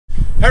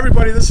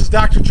everybody, this is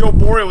Dr. Joe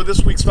Borio with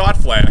this week's Thought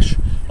Flash.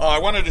 I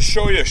wanted to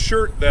show you a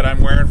shirt that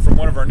I'm wearing from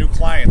one of our new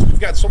clients. We've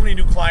got so many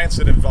new clients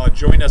that have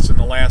joined us in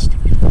the last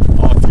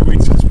few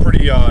weeks. It's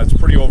pretty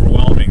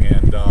overwhelming,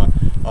 and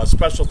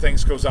special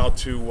thanks goes out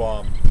to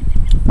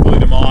Willie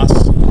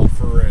DeMoss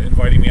for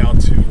inviting me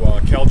out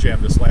to Cal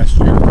Jam this last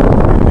year.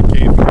 They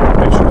gave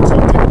information on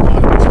something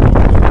about it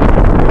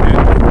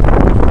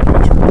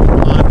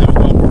and on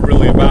what we're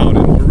really about.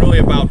 And we're really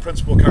about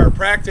Principal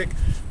Chiropractic,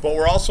 but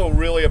we're also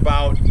really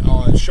about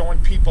showing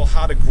people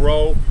how to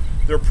grow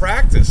their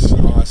practice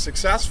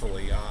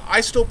successfully.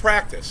 I still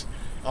practice,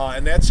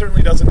 and that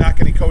certainly doesn't knock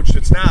any coach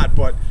that's not.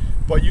 But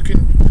you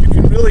can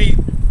really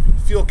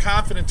feel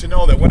confident to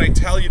know that what I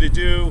tell you to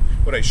do,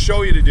 what I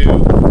show you to do,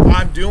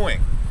 I'm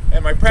doing.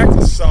 And my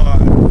practice,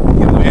 at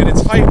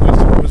its height,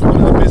 was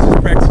one of the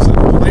busiest practices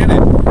on the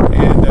planet,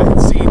 and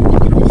it's seen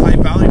high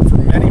volume for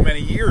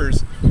many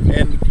years.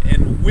 And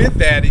with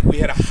that, we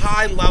had a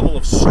high level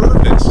of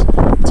service to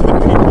the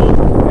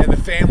people and the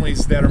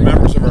families that are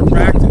members of our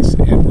practice.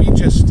 And we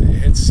just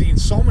had seen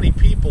so many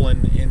people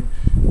in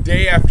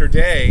day after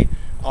day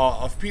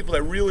of people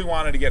that really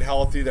wanted to get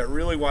healthy, that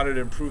really wanted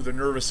to improve their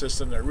nervous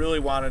system, that really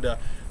wanted to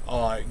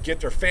get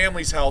their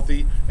families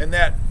healthy, and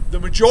that the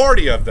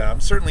majority of them,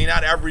 certainly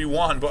not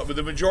everyone, but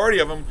the majority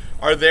of them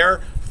are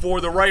there for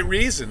the right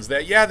reasons.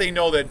 That, yeah, they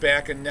know that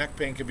back and neck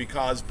pain can be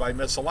caused by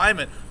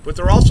misalignment, but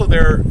they're also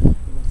there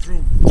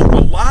through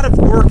a lot of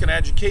work and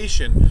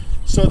education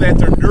so that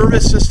their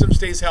nervous system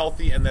stays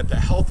healthy and that the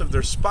health of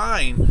their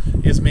spine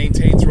is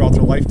maintained throughout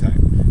their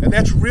lifetime. And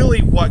that's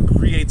really what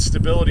creates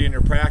stability in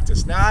your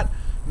practice. Not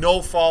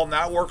no fault,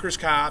 not workers'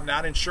 comp,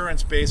 not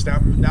insurance-based,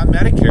 not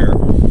Medicare,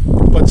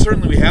 but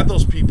certainly we have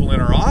those people in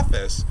our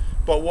office.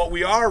 But what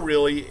we are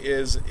really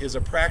is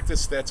a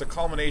practice that's a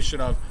culmination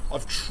of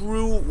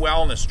true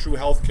wellness, true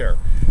health care.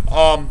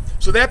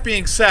 So that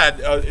being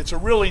said, it's a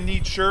really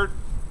neat shirt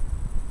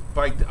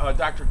by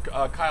Dr.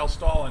 Kyle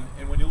Stahl,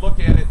 and when you look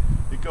at it,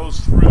 it goes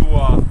through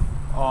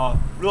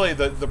really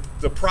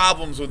the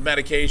problems with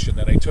medication.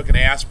 That I took an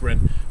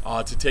aspirin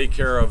to take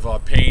care of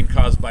pain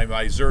caused by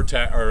my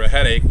Zyrtec, or a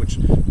headache, which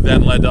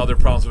then led to other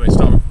problems with my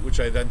stomach, which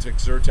I then took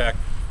Zyrtec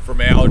for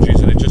my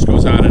allergies, and it just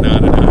goes on and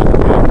on and on.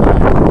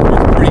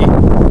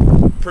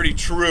 And it's pretty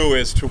true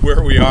as to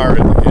where we are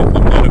in the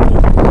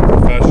medical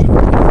profession.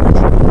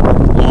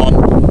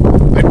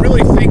 I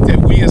really think that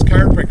we as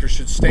chiropractors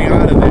should stay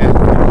out of that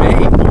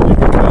debate,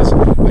 because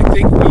I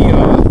think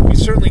we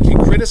certainly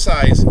can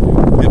criticize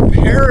the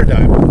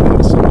paradigm of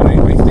medicine, but I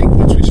think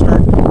once we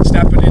start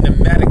stepping into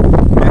medicine,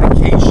 if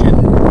you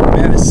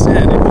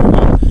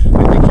will,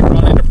 I think you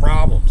run into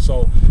problems.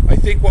 So I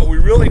think what we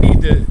really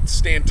need to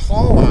stand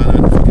tall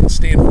on and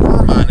stand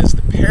firm on is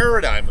the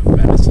paradigm of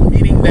medicine,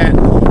 meaning that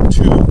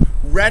to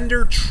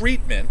render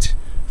treatment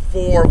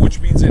for, which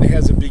means it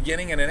has a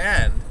beginning and an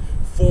end,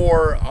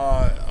 for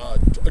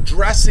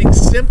addressing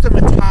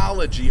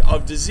symptomatology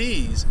of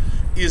disease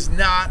is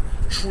not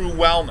true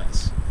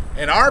wellness.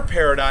 And our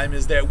paradigm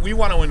is that we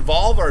want to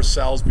involve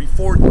ourselves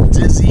before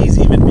disease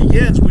even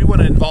begins. We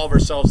want to involve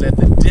ourselves at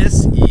the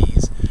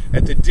dis-ease,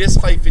 at the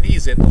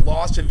dis-ease, at the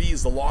loss of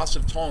ease, the loss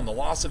of tone, the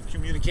loss of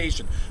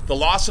communication, the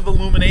loss of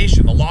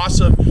illumination, the loss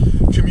of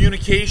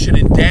communication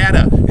and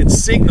data and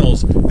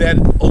signals that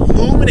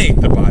illuminate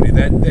the body,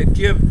 that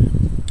give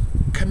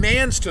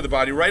commands to the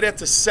body right at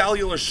the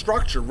cellular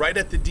structure, right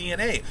at the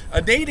DNA.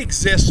 Innate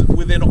exists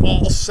within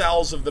all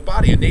cells of the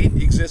body. Innate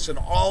exists in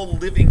all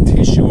living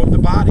tissue of the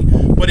body.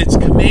 But its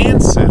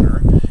command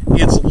center,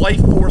 its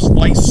life force,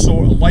 life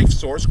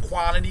source,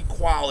 quantity,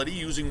 quality,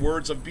 using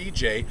words of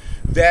BJ,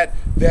 that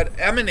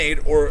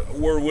emanate or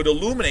would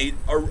illuminate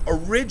or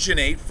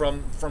originate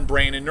from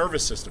brain and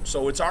nervous system.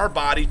 So it's our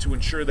body to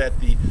ensure that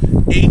the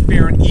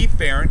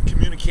afferent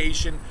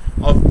communication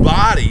of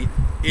body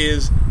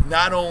is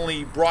not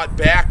only brought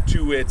back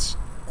to its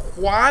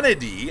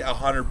quantity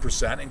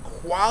 100% and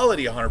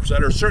quality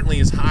 100%, or certainly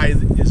as high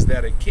as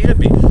that it can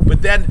be,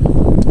 but then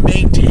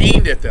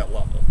maintained at that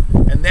level.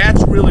 And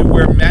that's really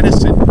where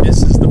medicine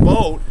misses the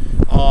boat,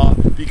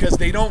 because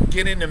they don't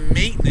get into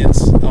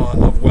maintenance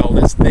of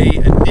wellness. They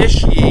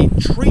initiate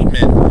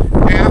treatment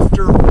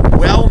after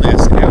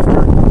wellness,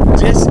 after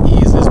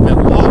dis-ease has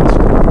been lost.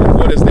 And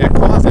what does that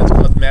cause? That's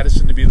caused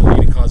medicine to be the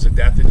leading cause of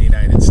death in the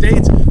United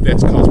States.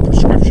 That's caused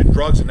prescription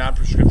drugs and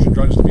non-prescription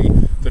drugs to be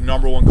the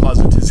 #1 cause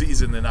of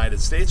disease in the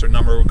United States, or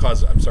 #1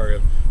 cause,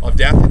 of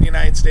death in the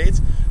United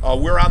States.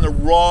 We're on the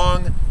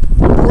wrong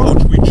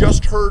approach. We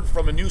just heard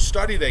from a new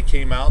study that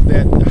came out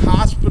that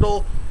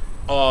hospital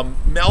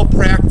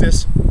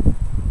malpractice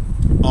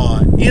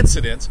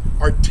incidents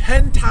are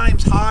 10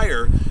 times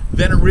higher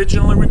than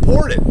originally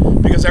reported,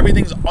 because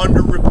everything's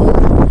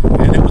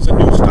underreported. And it was a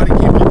new study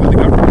came out by the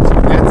government.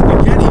 So that's,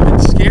 again, even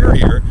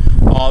scarier.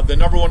 The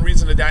 #1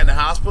 reason to die in the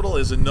hospital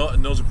is a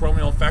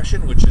nosocomial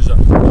infection, which is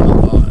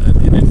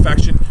an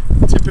infection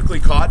typically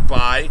caught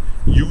by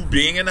you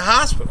being in the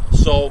hospital.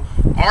 So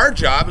our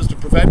job is to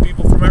prevent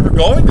people from ever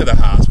going to the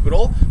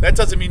hospital. That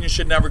doesn't mean you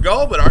should never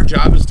go, but our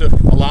job is to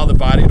allow the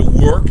body to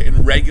work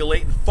and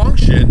regulate and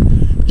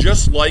function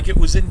just like it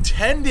was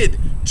intended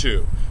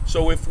to.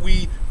 So if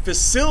we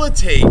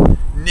facilitate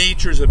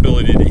nature's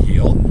ability to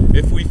heal,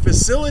 if we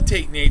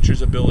facilitate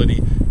nature's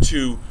ability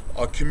to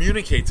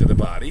communicate to the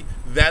body,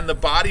 then the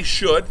body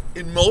should,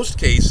 in most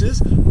cases,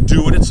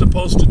 do what it's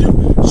supposed to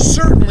do.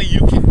 Certainly you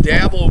can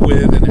dabble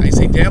with, and I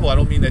say dabble, I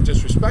don't mean that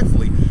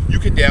disrespectfully, you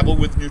can dabble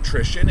with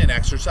nutrition and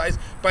exercise.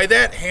 By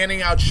that,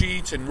 handing out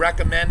sheets and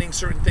recommending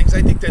certain things,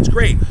 I think that's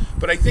great.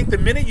 But I think the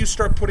minute you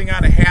start putting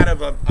on a hat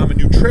of I'm a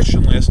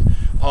nutritionist,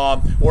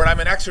 or I'm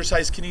an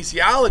exercise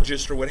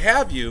kinesiologist or what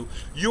have you,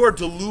 you are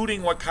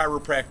diluting what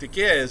chiropractic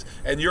is,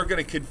 and you're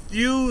going to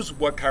confuse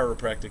what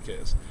chiropractic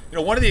is. You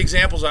know, one of the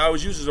examples I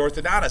always use is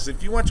orthodontist.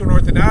 If you went to an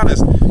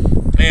orthodontist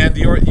and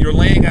you're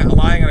lying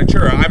on a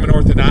chair, I'm an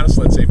orthodontist,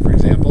 let's say, for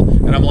example,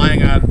 and I'm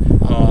lying on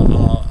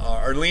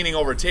or leaning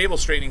over a table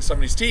straightening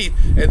somebody's teeth,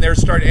 and they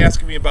start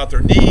asking me about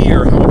their knee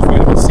or how much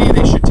vitamin C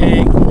they should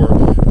take or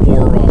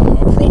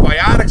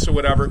probiotics or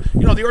whatever,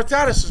 you know, the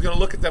orthodontist is going to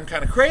look at them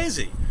kind of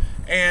crazy.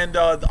 And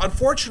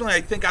unfortunately,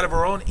 I think out of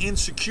our own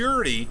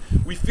insecurity,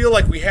 we feel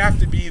like we have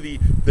to be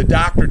the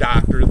doctor,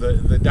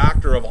 the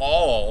doctor of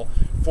all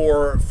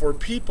for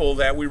people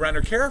that we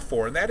render care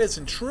for, and that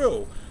isn't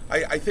true.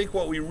 I think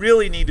what we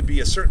really need to be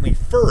is certainly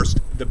first,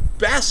 the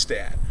best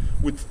at,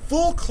 with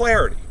full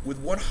clarity,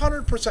 with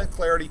 100%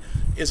 clarity,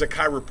 is a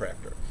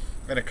chiropractor.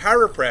 And a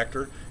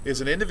chiropractor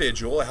is an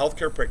individual, a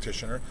healthcare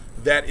practitioner,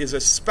 that is a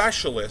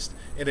specialist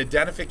in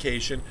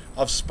identification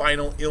of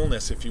spinal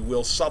illness, if you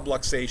will,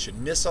 subluxation,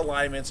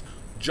 misalignments,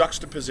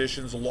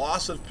 juxtapositions,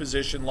 loss of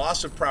position,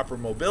 loss of proper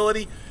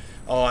mobility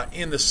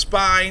in the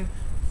spine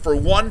for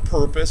one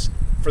purpose,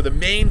 for the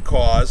main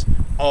cause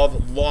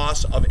of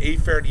loss of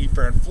afferent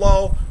efferent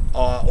flow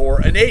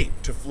or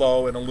innate to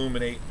flow and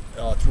illuminate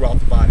throughout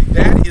the body.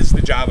 That is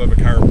the job of a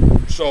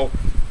chiropractor. So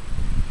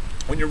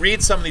when you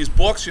read some of these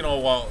books, you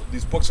know,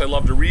 these books I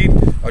love to read,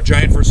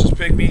 Giant versus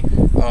Pygmy,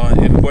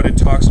 and what it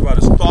talks about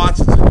is Thoughts.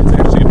 It's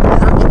actually a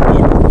large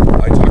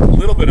book. I talked a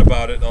little bit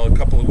about it a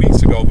couple of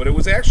weeks ago, but it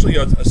was actually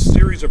a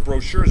series of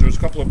brochures. There was a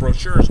couple of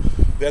brochures.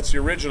 That's the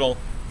original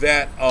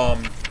that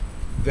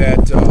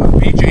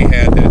BJ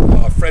had,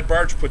 that Fred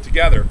Barge put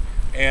together.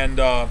 And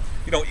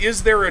you know,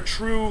 is there a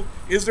true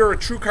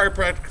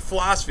chiropractic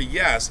philosophy?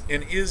 Yes,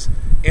 and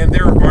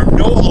there are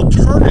no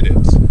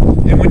alternatives.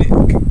 And when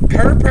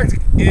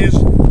chiropractic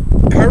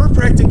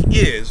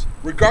is,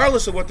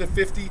 regardless of what the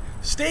 50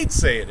 states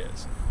say it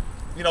is.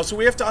 You know, so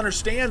we have to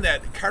understand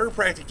that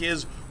chiropractic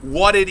is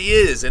what it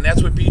is, and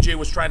that's what BJ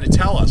was trying to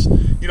tell us.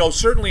 You know,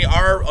 certainly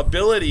our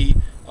ability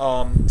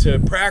to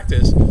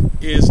practice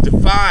is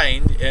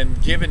defined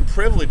and given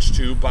privilege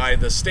to by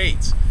the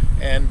states.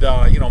 And,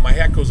 you know, my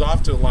hat goes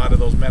off to a lot of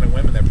those men and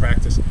women that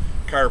practice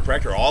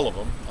chiropractic, or all of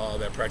them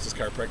that practice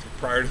chiropractic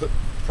prior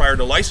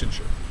to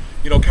licensure.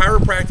 You know,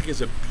 chiropractic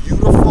is a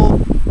beautiful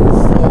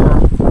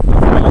form of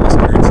wellness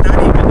care. It's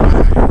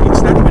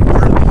not even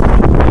part of the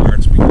healing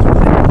arts, because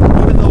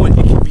even though it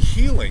can be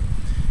healing,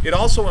 it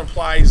also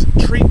implies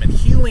treatment.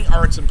 Healing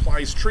arts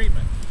implies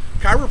treatment.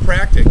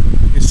 Chiropractic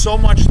is so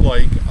much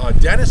like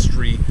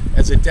dentistry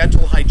as a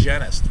dental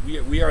hygienist.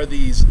 We are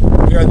these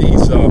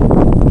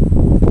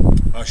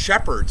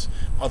shepherds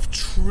of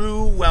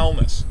true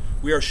wellness.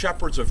 We are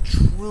shepherds of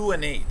true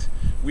innate.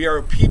 We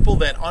are people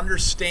that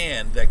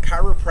understand that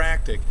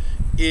chiropractic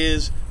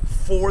is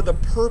for the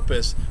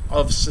purpose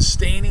of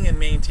sustaining and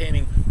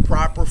maintaining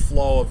proper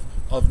flow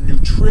of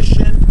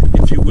nutrition,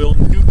 if you will,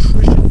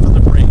 nutrition for the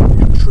brain,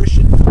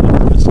 nutrition for the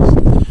nervous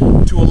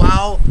system, to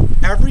allow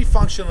every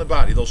function of the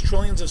body, those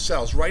trillions of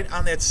cells, right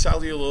on that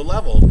cellular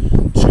level,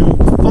 to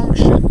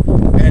function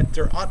at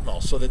their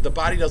utmost, so that the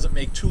body doesn't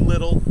make too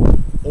little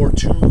or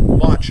too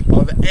much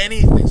of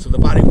anything, so the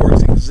body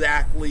works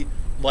exactly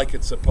like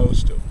it's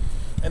supposed to.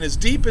 And as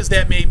deep as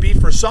that may be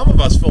for some of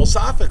us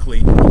philosophically,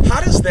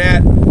 how does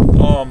that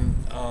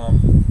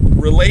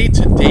relate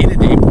to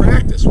day-to-day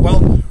practice?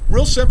 Well,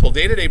 real simple.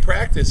 Day-to-day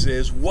practice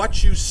is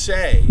what you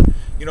say.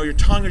 You know, your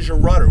tongue is your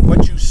rudder.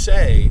 What you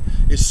say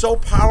is so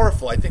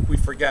powerful, I think we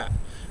forget.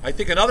 I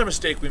think another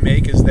mistake we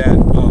make is that,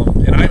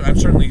 and I'm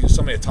certainly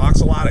somebody that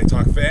talks a lot, I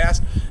talk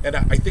fast, and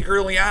I think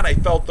early on I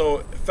felt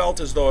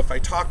as though if I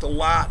talked a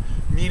lot,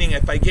 meaning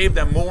if I gave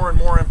them more and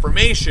more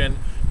information,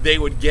 they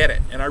would get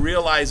it. And I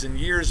realize in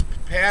years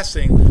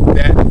passing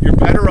that you're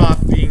better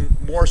off being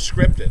more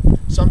scripted.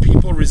 Some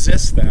people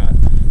resist that,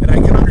 and I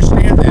can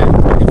understand that.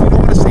 If you don't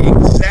want to say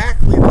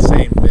exactly the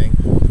same thing,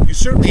 you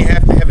certainly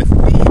have to have a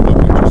theme of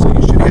what you say.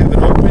 You should have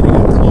an opening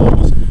and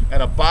close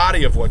and a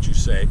body of what you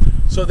say,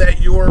 so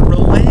that you're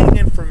relaying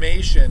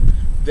information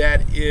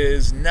that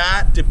is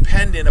not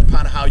dependent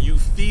upon how you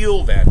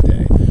feel that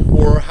day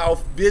or how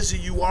busy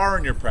you are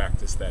in your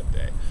practice that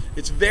day.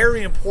 It's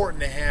very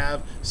important to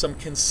have some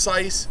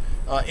concise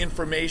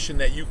information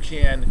that you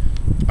can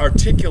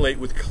articulate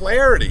with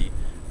clarity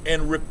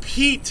and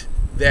repeat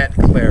that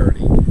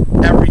clarity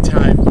every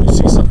time you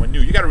see someone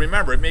new. You got to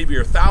remember, it may be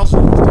your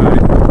 1,000th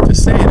time to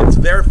say it. It's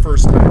their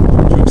first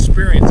time to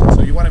experience it.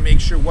 So you want to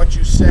make sure what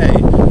you say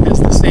has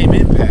the same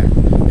impact.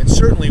 And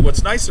certainly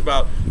what's nice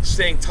about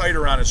staying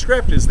tighter on a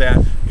script is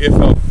that if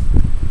an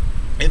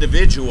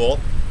individual,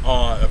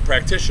 a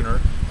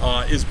practitioner,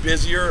 is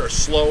busier or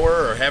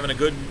slower or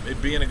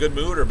be in a good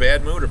mood or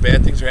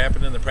bad things are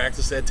happening in the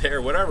practice that day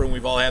or whatever, and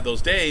we've all had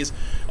those days,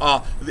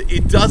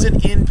 it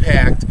doesn't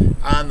impact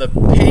on the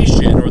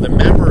patient or the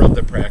member of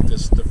the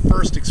practice, the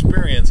first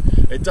experience.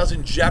 It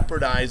doesn't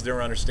jeopardize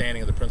their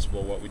understanding of the principle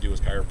of what we do as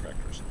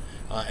chiropractors.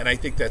 And I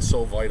think that's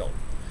so vital.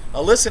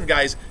 Listen,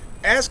 guys,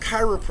 as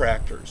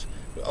chiropractors,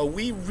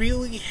 we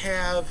really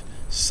have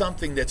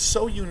something that's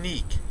so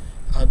unique,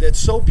 that's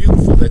so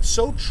beautiful, that's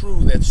so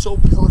true, that's so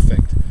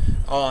perfect,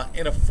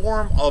 in a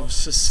form of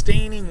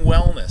sustaining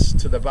wellness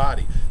to the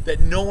body that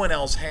no one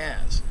else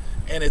has.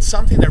 And it's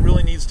something that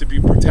really needs to be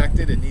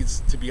protected. It needs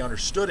to be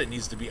understood. It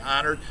needs to be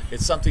honored.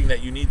 It's something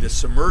that you need to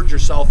submerge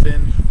yourself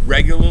in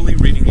regularly,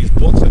 reading these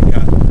books. I've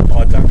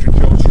got Dr.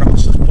 Joe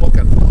Strauss's book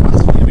on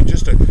philosophy. I mean,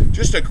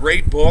 just a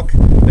great book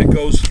that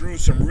goes through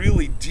some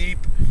really deep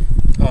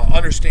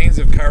understandings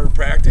of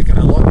chiropractic. And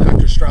I love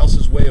Dr.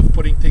 Strauss's way of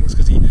putting things,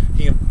 because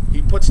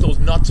he puts those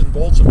nuts and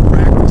bolts of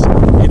practice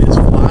in his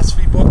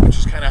philosophy book, which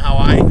is kind of how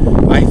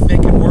I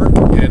think and work,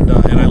 and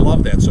I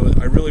love that. So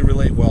I really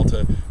relate well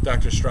to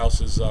Dr.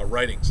 Strauss's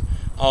writings.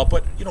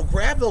 But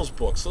grab those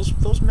books.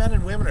 Those men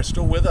and women are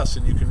still with us,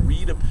 and you can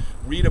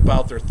read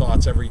about their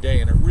thoughts every day,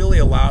 and it really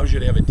allows you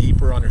to have a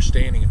deeper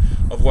understanding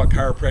of what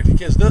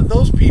chiropractic is.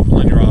 Those people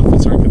in your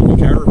office aren't going to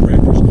be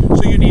chiropractors,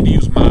 so you need to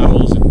use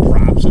models and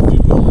props, if you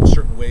will, in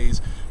certain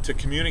ways to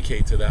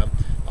communicate to them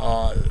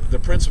the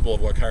principle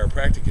of what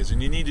chiropractic is,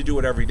 and you need to do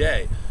it every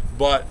day.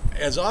 But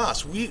as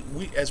us, we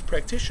as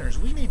practitioners,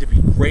 we need to be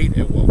great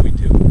at what we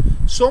do,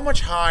 so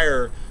much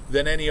higher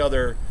than any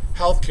other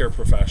healthcare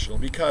professional,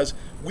 because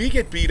we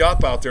get beat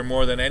up out there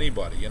more than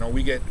anybody.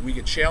 We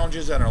get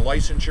challenges on our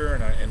licensure,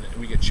 and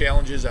we get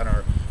challenges on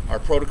our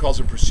protocols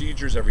and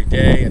procedures every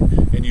day,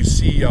 and you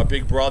see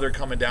Big Brother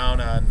coming down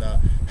on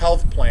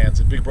health plans,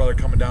 and Big Brother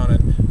coming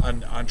down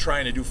on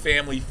trying to do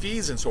family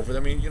fees and so forth.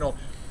 I mean,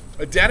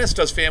 a dentist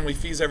does family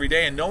fees every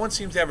day, and no one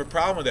seems to have a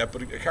problem with that.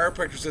 But a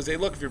chiropractor says, hey,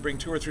 look, if you bring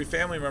 2 or 3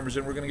 family members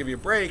in, we're going to give you a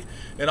break.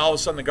 And all of a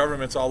sudden, the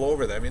government's all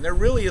over that. I mean, there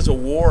really is a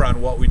war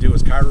on what we do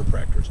as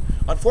chiropractors,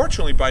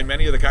 unfortunately, by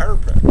many of the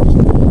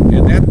chiropractors.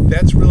 And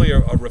that's really a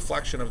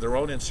reflection of their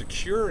own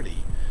insecurity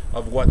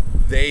of what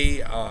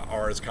they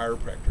are as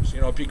chiropractors.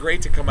 It'd be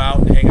great to come out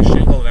and hang a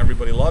shingle and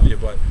everybody love you,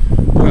 but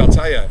boy, I'll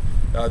tell you,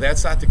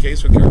 that's not the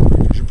case with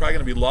chiropractors. You're probably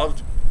going to be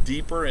loved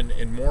deeper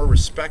and more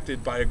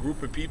respected by a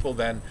group of people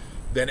than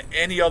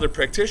any other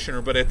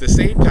practitioner, but at the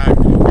same time,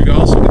 you're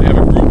also going to have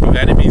a group of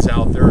enemies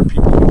out there,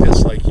 people who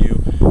dislike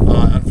you.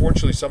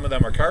 Unfortunately, some of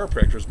them are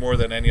chiropractors more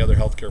than any other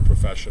healthcare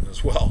profession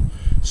as well.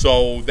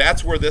 So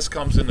that's where this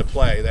comes into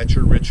play. That's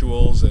your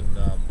rituals and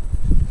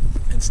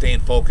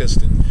staying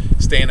focused and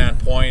staying on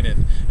point.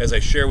 And as I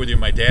share with you,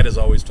 my dad has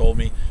always told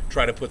me,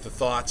 try to put the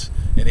thoughts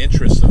and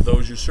interests of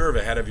those you serve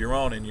ahead of your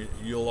own, and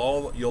you'll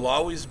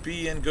always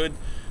be in good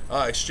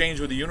exchange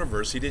with the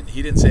universe. He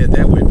didn't say it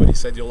that way, but he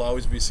said you'll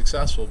always be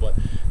successful. But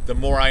the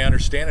more I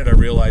understand it, I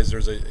realize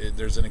there's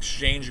an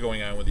exchange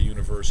going on with the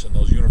universe, and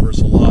those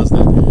universal laws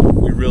that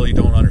we really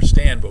don't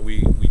understand, but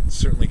we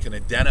certainly can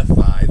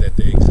identify that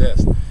they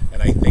exist.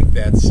 And I think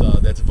that's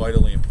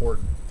vitally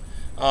important.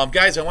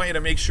 Guys, I want you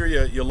to make sure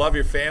you love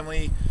your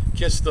family,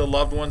 kiss the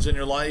loved ones in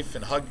your life,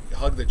 and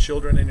hug the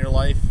children in your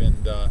life,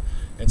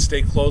 and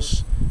stay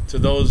close to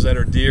those that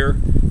are dear.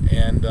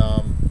 And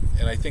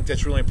I think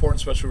that's really important,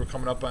 especially we're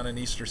coming up on an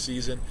Easter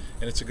season,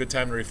 and it's a good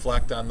time to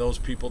reflect on those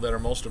people that are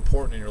most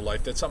important in your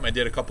life. That's something I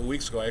did a couple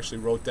weeks ago. I actually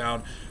wrote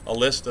down a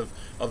list of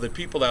the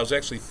people that I was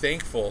actually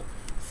thankful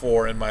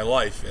for in my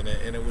life, and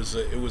it was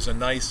a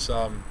nice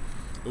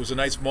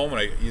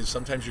moment.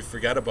 Sometimes you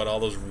forget about all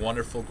those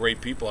wonderful,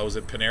 great people. I was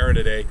at Panera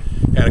today,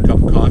 had a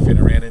cup of coffee, and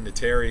I ran into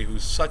Terry,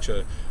 who's such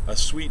a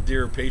sweet,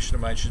 dear patient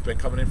of mine. She's been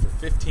coming in for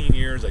 15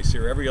 years. I see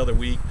her every other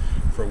week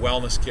for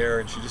wellness care,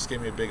 and she just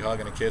gave me a big hug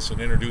and a kiss and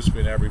introduced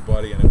me to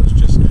everybody, and it was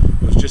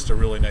just a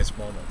really nice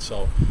moment.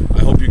 So I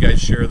hope you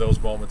guys share those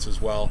moments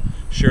as well.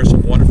 Share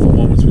some wonderful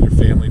moments with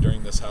your family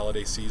during this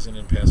holiday season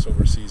and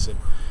Passover season.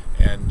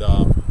 And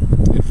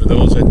for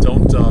those that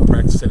don't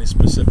practice any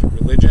specific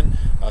religion,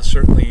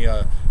 certainly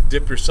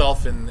dip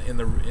yourself in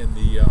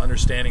the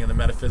understanding and the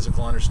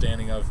metaphysical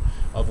understanding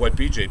of what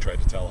BJ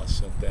tried to tell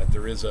us, and that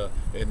there is a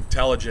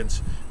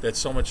intelligence that's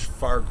so much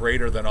far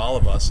greater than all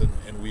of us, and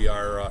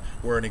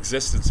we're in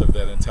existence of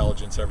that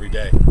intelligence every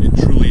day. It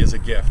truly is a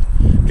gift.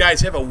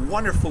 Guys, have a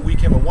wonderful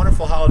week. Have a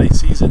wonderful holiday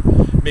season.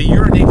 May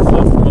your innate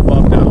flow from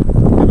above now.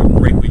 Have a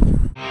great week.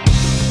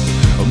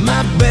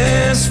 My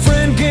best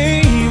friend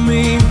gave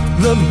me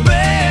the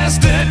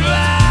best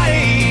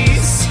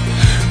advice.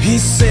 He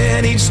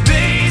said each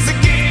day